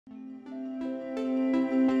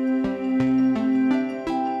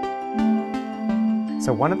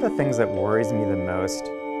So one of the things that worries me the most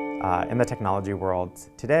in the technology world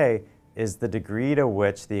today is the degree to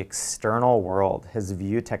which the external world has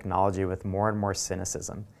viewed technology with more and more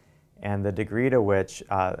cynicism, and the degree to which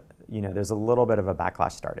there's a little bit of a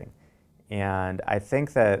backlash starting. And I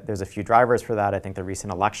think that there's a few drivers for that. I think the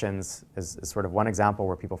recent elections is sort of one example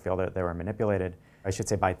where people feel that they were manipulated, I should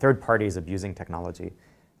say, by third parties abusing technology.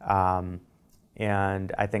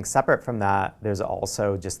 And I think separate from that, there's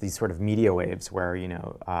also just these sort of media waves where,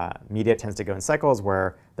 media tends to go in cycles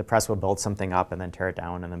where the press will build something up and then tear it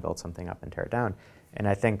down and then build something up and tear it down. And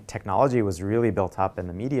I think technology was really built up in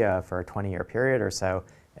the media for a 20-year period or so,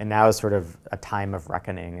 and now is sort of a time of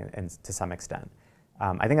reckoning and to some extent.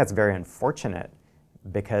 I think that's very unfortunate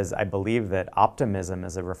because I believe that optimism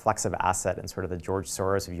is a reflexive asset in sort of the George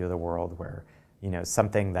Soros view of the world where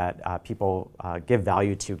something that people give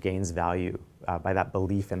value to gains value by that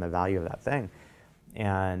belief in the value of that thing.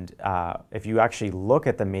 And if you actually look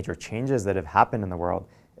at the major changes that have happened in the world,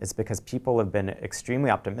 it's because people have been extremely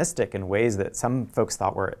optimistic in ways that some folks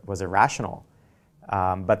thought was irrational.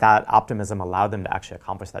 But that optimism allowed them to actually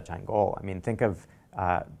accomplish that giant goal. I mean, think of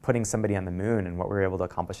putting somebody on the moon and what we were able to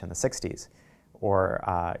accomplish in the 60s.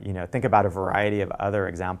 Or think about a variety of other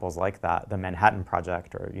examples like that. The Manhattan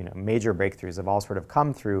Project or major breakthroughs have all sort of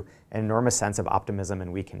come through an enormous sense of optimism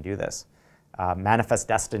and we can do this. Manifest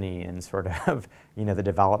destiny and sort of the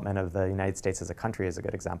development of the United States as a country is a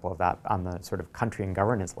good example of that on the sort of country and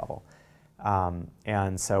governance level.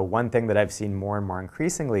 And so one thing that I've seen more and more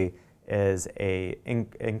increasingly is an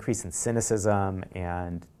increase in cynicism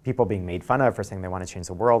and people being made fun of for saying they want to change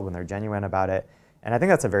the world when they're genuine about it. And I think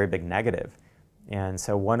that's a very big negative. And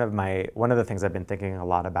so one of the things I've been thinking a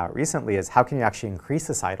lot about recently is how can you actually increase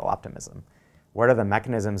societal optimism? What are the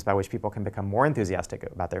mechanisms by which people can become more enthusiastic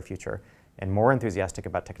about their future and more enthusiastic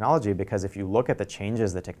about technology? Because if you look at the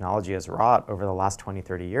changes that technology has wrought over the last 20,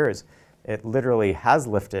 30 years, it literally has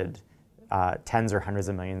lifted tens or hundreds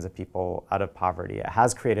of millions of people out of poverty. It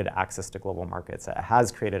has created access to global markets. It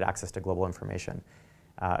has created access to global information.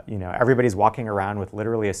 Everybody's walking around with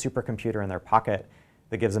literally a supercomputer in their pocket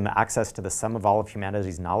that gives them access to the sum of all of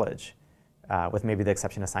humanity's knowledge, with maybe the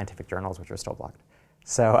exception of scientific journals, which are still blocked.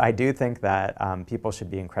 So I do think that people should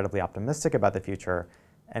be incredibly optimistic about the future.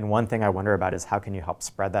 And one thing I wonder about is how can you help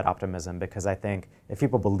spread that optimism? Because I think if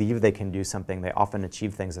people believe they can do something, they often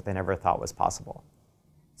achieve things that they never thought was possible.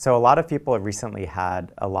 So a lot of people have recently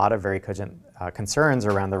had a lot of very cogent concerns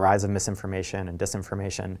around the rise of misinformation and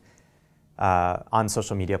disinformation on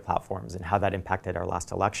social media platforms and how that impacted our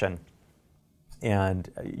last election. And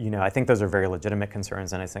I think those are very legitimate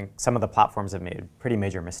concerns, and I think some of the platforms have made pretty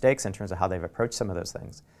major mistakes in terms of how they've approached some of those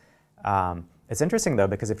things. It's interesting, though,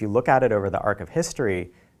 because if you look at it over the arc of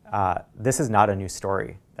history, this is not a new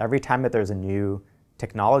story. Every time that there's a new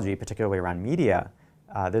technology, particularly around media,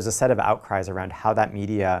 there's a set of outcries around how that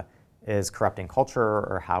media is corrupting culture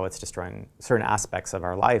or how it's destroying certain aspects of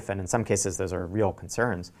our life, and in some cases, those are real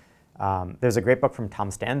concerns. There's a great book from Tom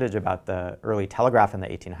Standage about the early telegraph in the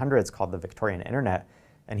 1800s called The Victorian Internet,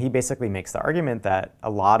 and he basically makes the argument that a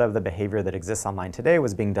lot of the behavior that exists online today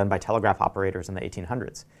was being done by telegraph operators in the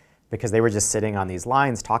 1800s because they were just sitting on these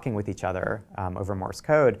lines talking with each other over Morse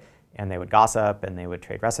code, and they would gossip and they would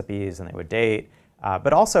trade recipes and they would date.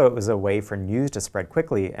 But also it was a way for news to spread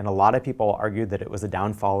quickly, and a lot of people argued that it was a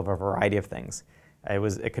downfall of a variety of things.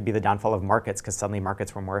 It could be the downfall of markets because suddenly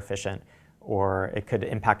markets were more efficient, or it could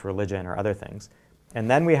impact religion or other things. And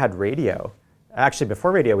then we had radio. Actually,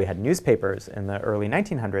 before radio, we had newspapers in the early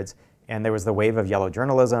 1900s, and there was the wave of yellow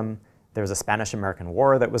journalism. There was a Spanish-American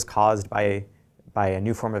War that was caused by a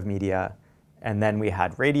new form of media. And then we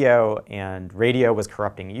had radio, and radio was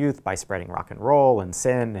corrupting youth by spreading rock and roll and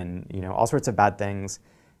sin and all sorts of bad things.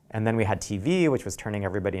 And then we had TV, which was turning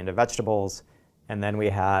everybody into vegetables. And then we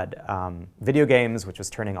had video games, which was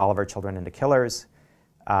turning all of our children into killers.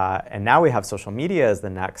 And now we have social media as the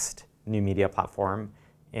next new media platform,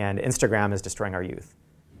 and Instagram is destroying our youth.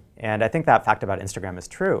 And I think that fact about Instagram is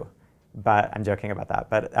true, but I'm joking about that.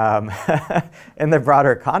 But in the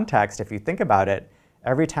broader context, if you think about it,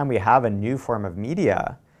 every time we have a new form of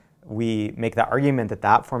media, we make the argument that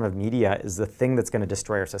that form of media is the thing that's going to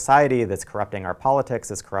destroy our society, that's corrupting our politics,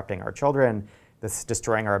 that's corrupting our children, that's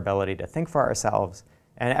destroying our ability to think for ourselves.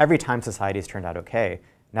 And every time society's turned out okay.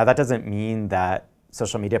 Now that doesn't mean that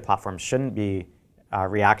social media platforms shouldn't be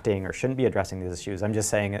reacting or shouldn't be addressing these issues. I'm just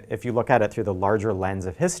saying if you look at it through the larger lens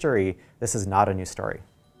of history, this is not a new story.